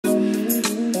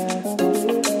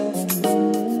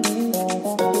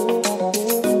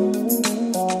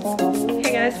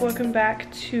welcome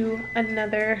back to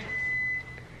another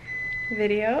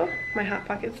video. My hot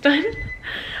pocket's done.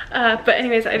 But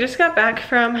anyways, I just got back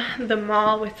from the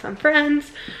mall with some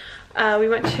friends. We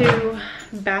went to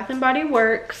Bath and Body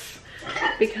Works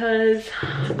because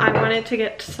I wanted to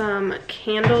get some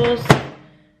candles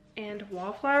and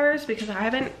wallflowers because I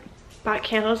haven't bought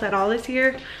candles at all this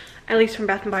year, at least from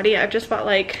Bath and Body. I've just bought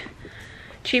like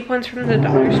cheap ones from the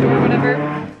dollar store or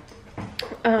whatever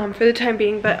for the time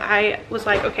being, but I was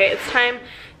like, okay, it's time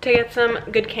to get some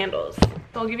good candles.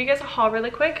 So I'll give you guys a haul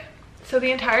really quick. So the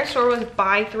entire store was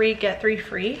buy 3 get 3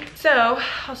 free. So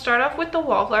I'll start off with the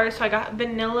wallflowers. So I got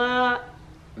vanilla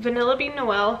bean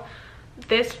Noel.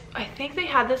 This, I think they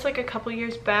had this like a couple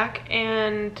years back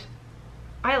and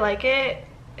I like it.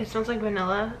 It smells like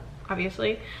vanilla,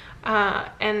 obviously,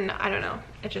 and I don't know,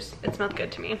 it smelled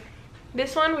good to me.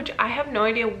 This one, which I have no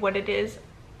idea what it is,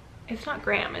 it's not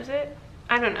graham, is it?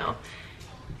 I don't know.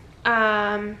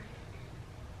 I'm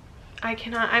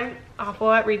awful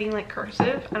at reading like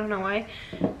cursive. I don't know why.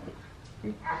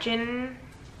 Gingham?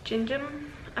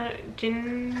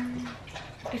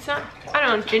 It's not, I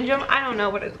don't know, gingham? I don't know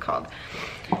what it's called.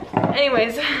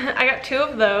 Anyways, I got 2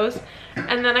 of those.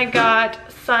 And then I got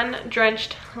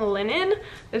sun-drenched linen.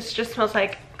 This just smells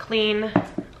like clean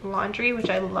laundry, which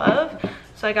I love.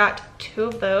 So I got 2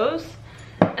 of those.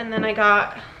 And then I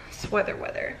got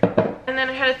weather. And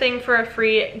then I had a thing for a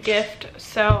free gift,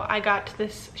 so I got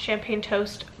this champagne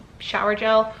toast shower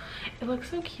gel. It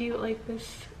looks so cute like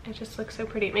this. It just looks so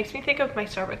pretty. It makes me think of my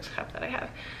Starbucks cup that I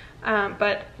have.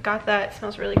 But got that. It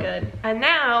smells really good. And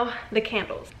now the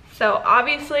candles. So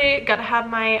obviously gotta have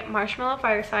my marshmallow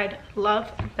fireside.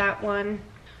 Love that one.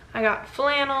 I got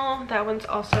flannel. That one's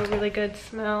also a really good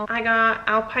smell. I got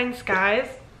alpine skies.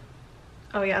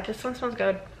 Oh yeah, this one smells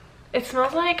good. It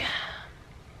smells like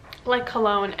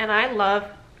cologne, and I love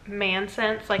man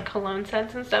scents, like cologne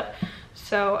scents and stuff,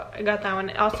 so I got that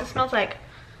one. It also smells like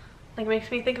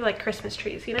makes me think of like Christmas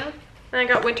trees, you know. And I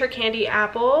got winter candy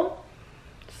apple.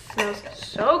 Smells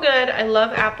so good. I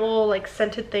love apple like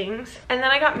scented things. And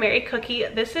then I got Mary Cookie.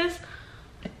 This is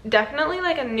definitely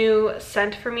like a new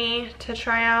scent for me to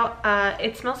try out.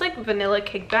 It smells like vanilla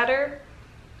cake batter,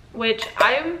 which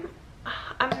I'm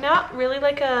not really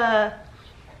like a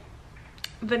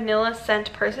vanilla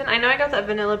scent person. I know I got that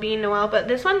vanilla bean Noel, but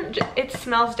this one, it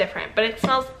smells different, but it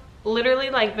smells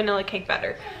literally like vanilla cake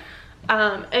batter.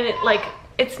 And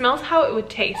it smells how it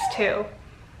would taste too,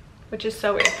 which is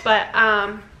so weird. But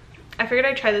I figured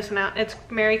I'd try this one out. It's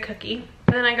Mary Cookie.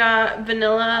 And then I got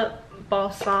vanilla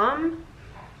balsam,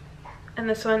 and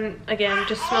this one again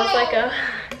just smells like a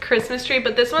Christmas tree,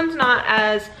 but this one's not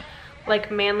as like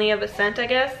manly of a scent, I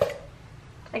guess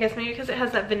maybe because it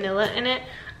has that vanilla in it.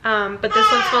 But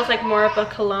this one smells like more of a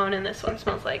cologne, and this one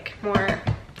smells like more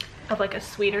of like a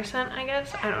sweeter scent, I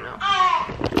guess. I don't know.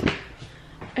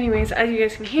 Anyways, as you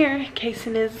guys can hear,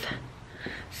 Kason is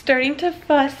starting to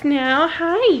fuss now.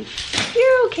 Hi,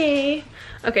 you're okay.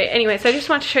 Okay, anyways, I just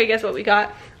want to show you guys what we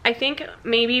got. I think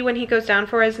maybe when he goes down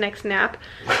for his next nap,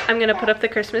 I'm gonna put up the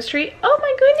Christmas tree. Oh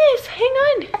my goodness,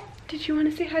 hang on. Did you want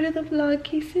to say hi to the vlog,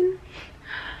 Kason?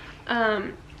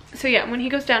 So yeah, when he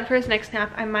goes down for his next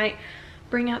nap, I might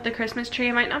bring out the Christmas tree.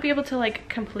 I might not be able to like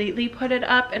completely put it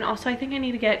up, and also I think I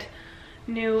need to get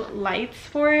new lights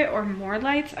for it, or more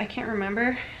lights. I can't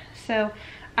remember. So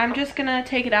I'm just gonna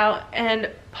take it out and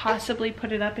possibly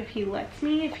put it up if he lets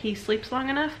me, if he sleeps long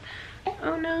enough.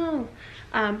 Oh no.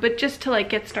 But just to like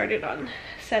get started on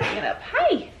setting it up.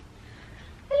 Hi.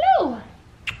 Hello.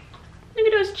 Look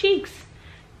at those cheeks.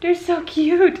 They're so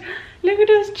cute. Look at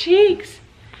those cheeks.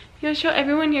 You wanna show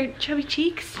everyone your chubby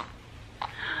cheeks?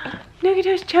 Look at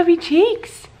those chubby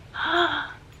cheeks.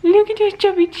 Look at those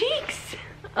chubby cheeks.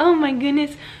 Oh my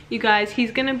goodness. You guys,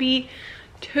 he's gonna be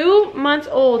 2 months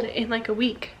old in like a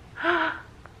week.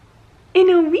 In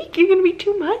a week, you're gonna be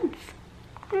 2 months.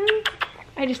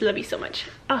 I just love you so much.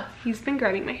 Oh, he's been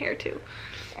grabbing my hair too.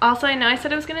 Also, I know I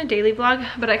said I was gonna daily vlog,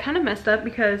 but I kind of messed up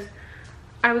because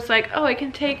I was like, oh, I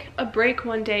can take a break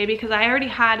one day, because I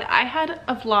had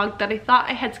a vlog that I thought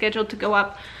I had scheduled to go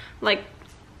up like,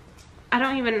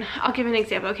 I'll give an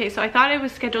example. Okay, so I thought it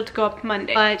was scheduled to go up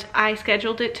Monday, but I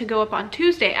scheduled it to go up on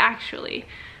Tuesday actually.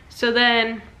 So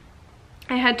then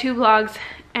I had 2 vlogs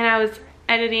and I was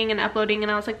editing and uploading,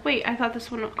 and I was like, wait, I thought this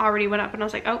one already went up, and I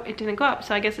was like, oh, it didn't go up,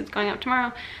 so I guess it's going up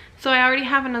tomorrow. So I already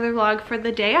have another vlog for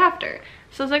the day after.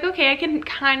 So I was like, okay, I can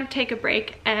kind of take a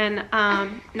break and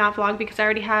not vlog, because I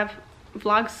already have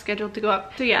vlogs scheduled to go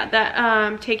up. So yeah,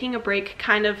 that taking a break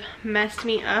kind of messed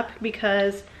me up,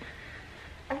 because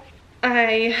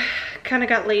I kind of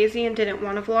got lazy and didn't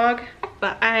want to vlog,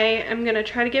 but I am gonna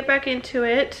try to get back into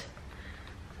it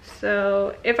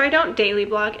So if I don't daily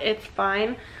vlog, it's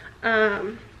fine.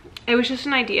 It was just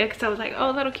an idea because I was like,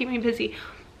 oh, that'll keep me busy.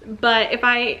 But if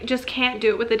I just can't do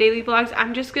it with the daily vlogs,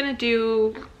 I'm just gonna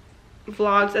do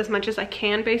vlogs as much as I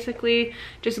can, basically.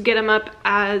 Just get them up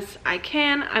as I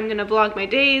can. I'm gonna vlog my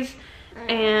days,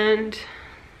 and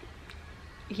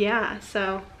yeah,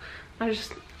 so I'll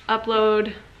just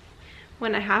upload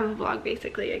when I have a vlog,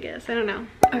 basically, I guess. I don't know.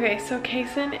 Okay, so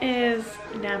Kason is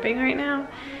napping right now,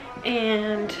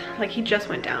 and like he just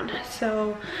went down.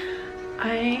 So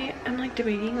I am like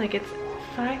debating, like it's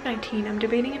 5:19. I'm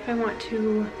debating if I want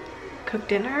to cook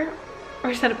dinner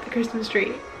or set up the Christmas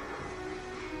tree.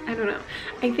 I don't know.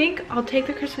 I think I'll take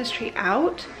the Christmas tree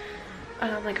out.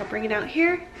 Like I'll bring it out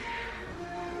here.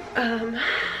 And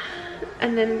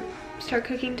then start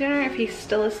cooking dinner. If he's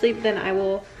still asleep, then I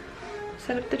will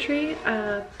set up the tree.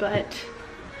 But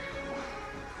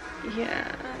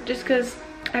yeah, just because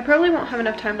I probably won't have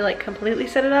enough time to like completely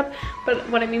set it up. But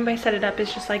what I mean by set it up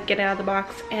is just like get it out of the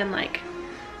box and like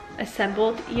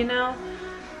assembled, you know.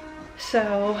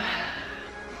 So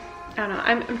I don't know.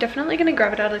 I'm definitely gonna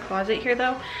grab it out of the closet here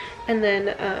though, and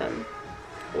then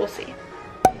we'll see.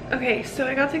 Okay, so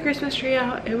I got the Christmas tree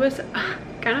out. It was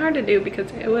kind of hard to do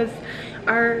because it was,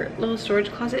 our little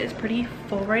storage closet is pretty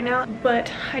full right now,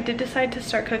 but I did decide to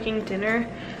start cooking dinner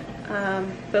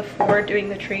before doing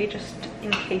the tree, just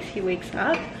in case he wakes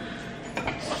up.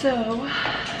 So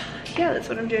yeah, that's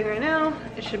what I'm doing right now.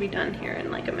 It should be done here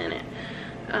in like a minute.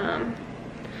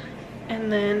 And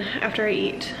then after I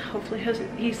eat, hopefully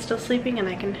he's still sleeping and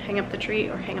I can hang up the tree,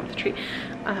 or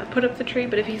put up the tree.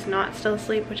 But if he's not still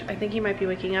asleep, which I think he might be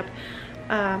waking up,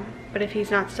 but if he's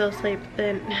not still asleep,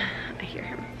 then I hear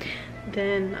him,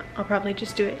 then I'll probably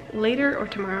just do it later or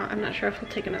tomorrow. I'm not sure if he'll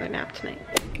take another nap tonight.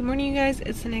 Good morning, you guys.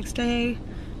 It's the next day.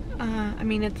 I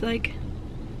mean, it's like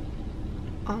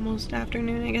almost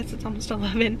afternoon. I guess it's almost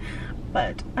 11,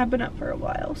 but I've been up for a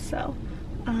while, so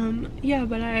yeah,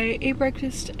 but I ate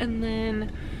breakfast and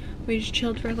then we just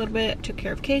chilled for a little bit, took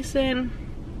care of Kason,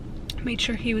 made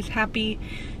sure he was happy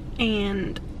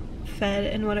and fed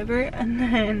and whatever, and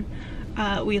then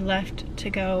we left to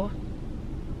go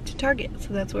to Target.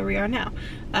 So that's where we are now.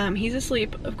 He's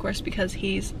asleep, of course, because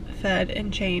he's fed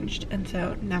and changed, and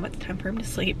so now it's time for him to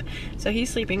sleep. So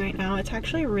he's sleeping right now. It's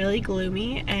actually really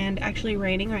gloomy and actually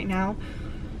raining right now,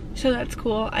 so that's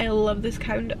cool. I love this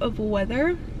kind of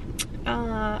weather.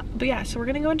 But yeah, so we're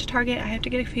gonna go into Target. I have to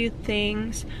get a few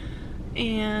things,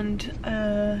 and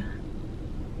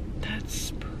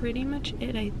that's pretty much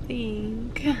it, I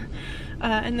think.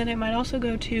 And then I might also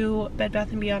go to Bed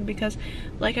Bath & Beyond because,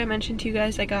 like I mentioned to you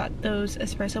guys, I got those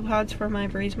espresso pods for my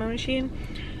Verismo machine.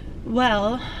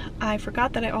 Well, I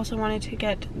forgot that I also wanted to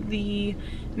get the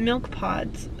milk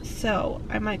pods, so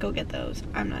I might go get those.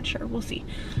 I'm not sure, we'll see.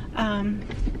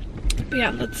 But yeah,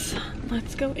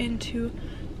 let's go into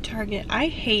Target. I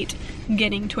hate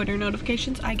getting Twitter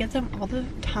notifications. I get them all the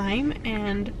time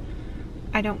and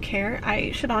I don't care.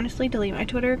 I should honestly delete my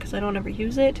Twitter because I don't ever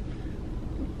use it,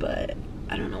 but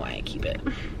I don't know why I keep it.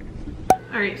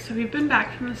 Alright, so we've been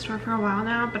back from the store for a while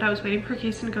now, but I was waiting for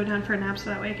Kason to go down for a nap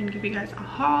so that way I can give you guys a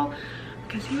haul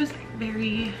because he was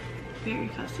very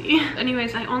fussy.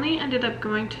 Anyways, I only ended up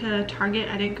going to Target.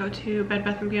 I didn't go to Bed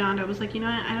Bath & Beyond. I was like, you know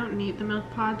what, I don't need the milk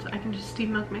pods. I can just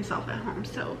steam milk myself at home,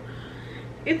 so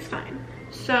it's fine.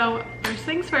 So first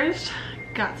things first,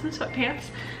 got some sweatpants.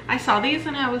 I saw these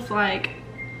and I was like,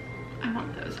 I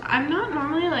want those. I'm not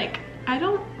normally like, I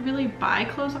don't really buy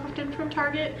clothes often from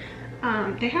Target.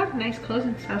 They have nice clothes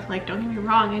and stuff, like, don't get me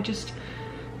wrong,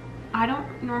 I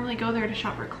don't normally go there to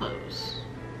shop for clothes.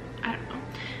 I don't know.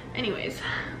 Anyways,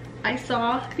 I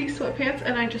saw these sweatpants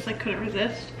and I just like couldn't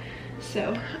resist,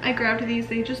 so I grabbed these.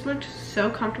 They just looked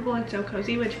so comfortable and so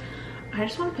cozy, which I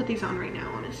just want to put these on right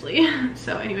now, honestly.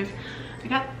 So anyways, I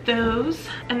got those,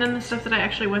 and then the stuff that I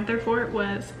actually went there for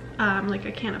was like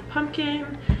a can of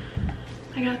pumpkin.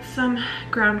 I got some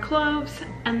ground cloves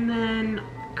and then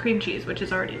cream cheese, which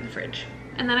is already in the fridge.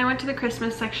 And then I went to the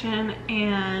Christmas section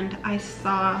and I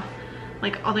saw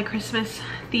like all the Christmas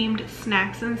themed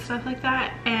snacks and stuff like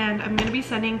that, and I'm gonna be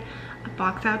sending a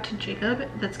box out to Jacob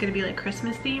that's gonna be like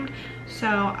Christmas themed,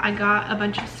 so I got a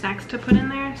bunch of snacks to put in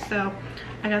there. So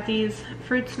I got these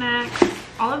fruit snacks.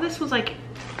 All of this was like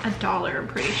 $1, I'm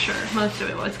pretty sure. Most of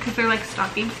it was, because they're like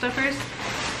stocking stuffers.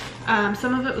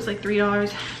 Some of it was like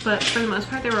 $3, but for the most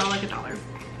part they were all like $1.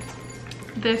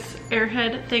 This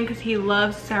Airhead thing, because he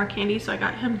loves sour candy, so I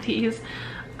got him these.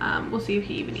 We'll see if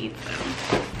he even eats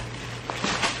them.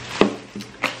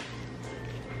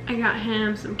 I got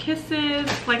him some kisses.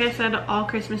 Like I said, all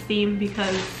Christmas themed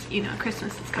because, you know,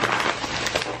 Christmas is coming.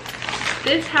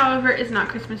 This, however, is not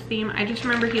Christmas themed. I just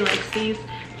remember he likes these.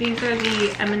 These are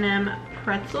the M&M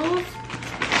pretzels.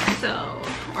 So,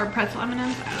 or pretzel M&Ms,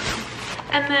 I don't know.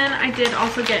 And then I did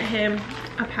also get him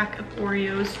a pack of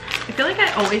Oreos. I feel like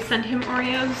I always send him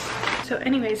Oreos. So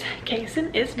anyways,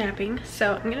 Kason is napping.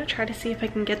 So I'm gonna try to see if I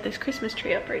can get this Christmas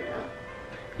tree up right now.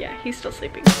 Yeah, he's still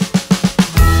sleeping.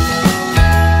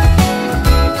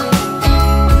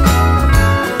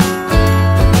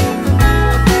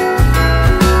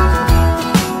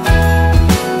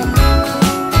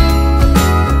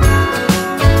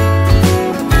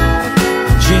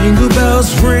 Jingle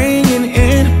bells ringing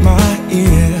in my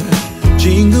ear.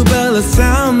 Jingle bell, a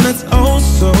sound that's oh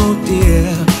so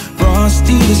dear.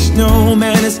 Frosty the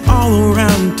snowman is all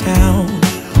around town.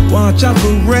 Watch out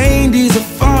for reindeers are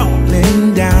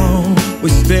falling down. We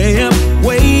stay up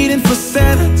waiting for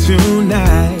Santa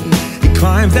tonight. He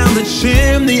climbs down the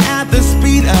chimney at the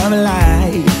speed of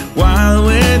light, while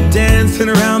we're dancing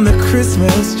around the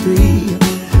Christmas tree,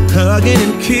 hugging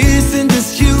and kissing